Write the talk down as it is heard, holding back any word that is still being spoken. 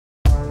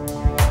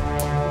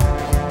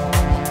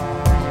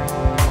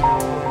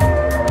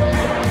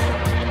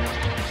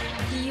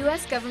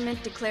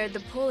government declared the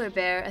polar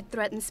bear a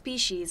threatened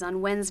species on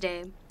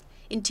Wednesday.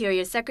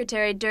 Interior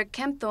Secretary Dirk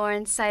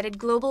Kempthorne cited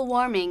global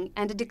warming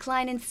and a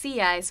decline in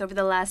sea ice over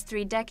the last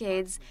 3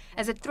 decades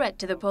as a threat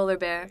to the polar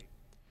bear.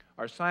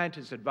 Our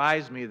scientists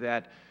advised me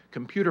that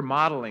computer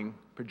modeling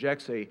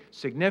projects a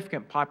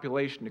significant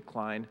population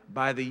decline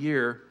by the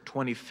year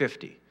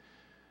 2050.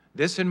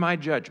 This, in my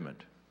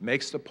judgment,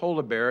 makes the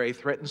polar bear a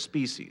threatened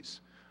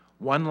species,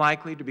 one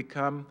likely to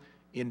become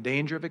in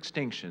danger of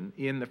extinction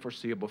in the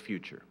foreseeable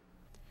future.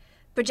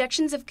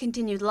 Projections of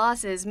continued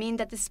losses mean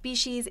that the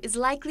species is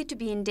likely to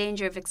be in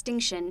danger of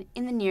extinction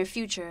in the near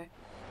future.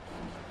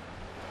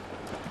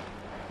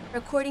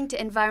 According to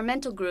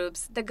environmental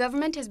groups, the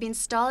government has been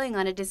stalling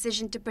on a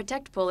decision to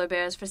protect polar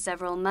bears for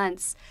several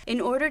months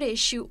in order to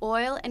issue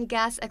oil and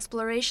gas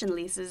exploration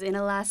leases in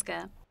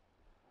Alaska.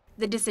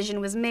 The decision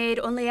was made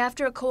only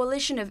after a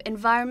coalition of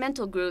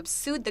environmental groups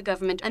sued the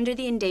government under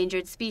the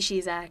Endangered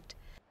Species Act.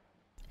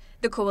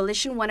 The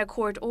coalition won a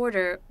court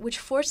order which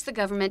forced the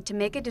government to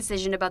make a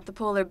decision about the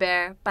polar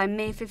bear by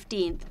May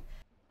 15th.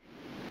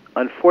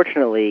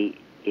 Unfortunately,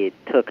 it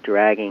took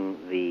dragging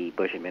the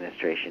Bush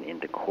administration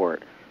into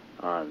court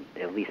on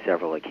at least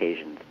several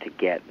occasions to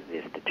get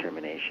this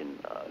determination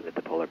that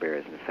the polar bear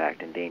is in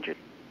fact endangered.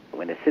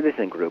 When a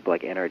citizen group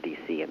like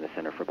NRDC and the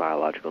Center for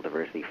Biological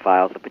Diversity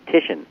files a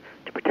petition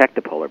to protect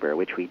the polar bear,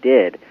 which we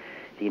did,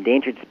 the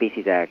Endangered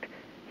Species Act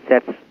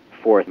sets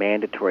forth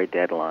mandatory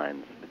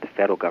deadlines that the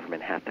federal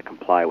government has to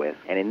comply with.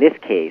 And in this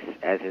case,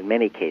 as in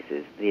many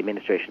cases, the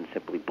administration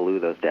simply blew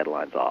those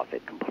deadlines off.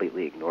 It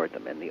completely ignored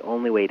them. And the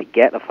only way to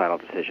get a final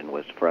decision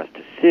was for us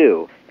to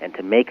sue and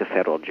to make a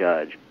federal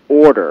judge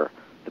order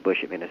the Bush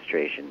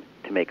administration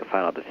to make a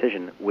final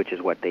decision, which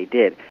is what they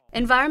did.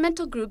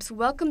 Environmental groups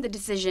welcomed the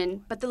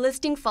decision, but the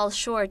listing falls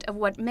short of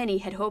what many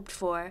had hoped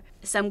for.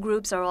 Some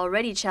groups are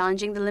already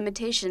challenging the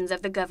limitations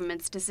of the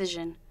government's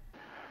decision.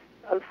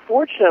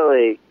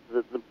 Unfortunately,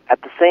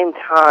 at the same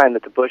time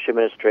that the Bush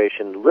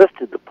administration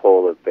listed the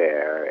polar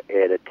bear,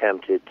 it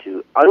attempted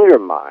to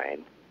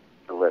undermine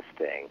the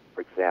listing.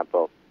 For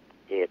example,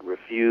 it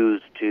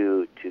refused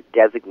to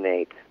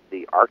designate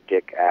the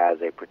Arctic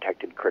as a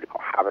protected critical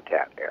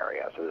habitat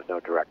area, so there's no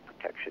direct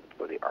protection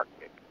for the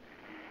Arctic.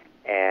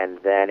 And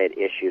then it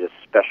issued a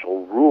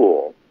special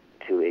rule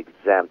to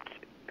exempt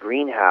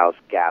greenhouse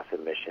gas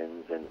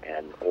emissions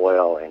and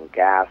oil and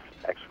gas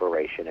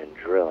exploration and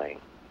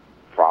drilling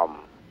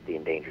from the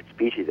Endangered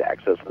Species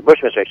Act. So the Bush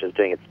administration is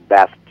doing its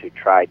best to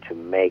try to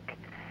make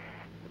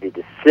the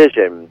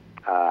decision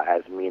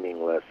as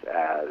meaningless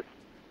as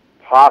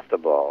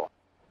possible.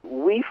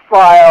 We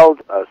filed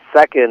a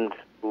second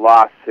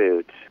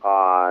lawsuit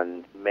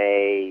on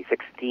May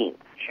 16th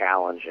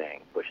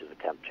challenging Bush's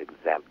attempt to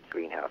exempt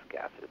greenhouse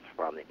gases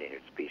from the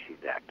Endangered Species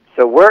Act.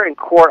 So we're in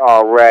court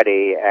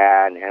already,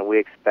 and we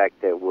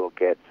expect that we'll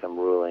get some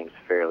rulings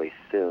fairly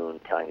soon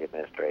telling the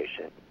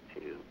administration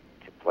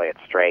to play it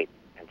straight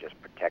and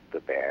just protect the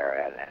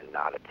bear and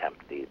not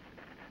attempt these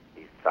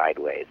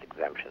sideways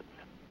exemptions.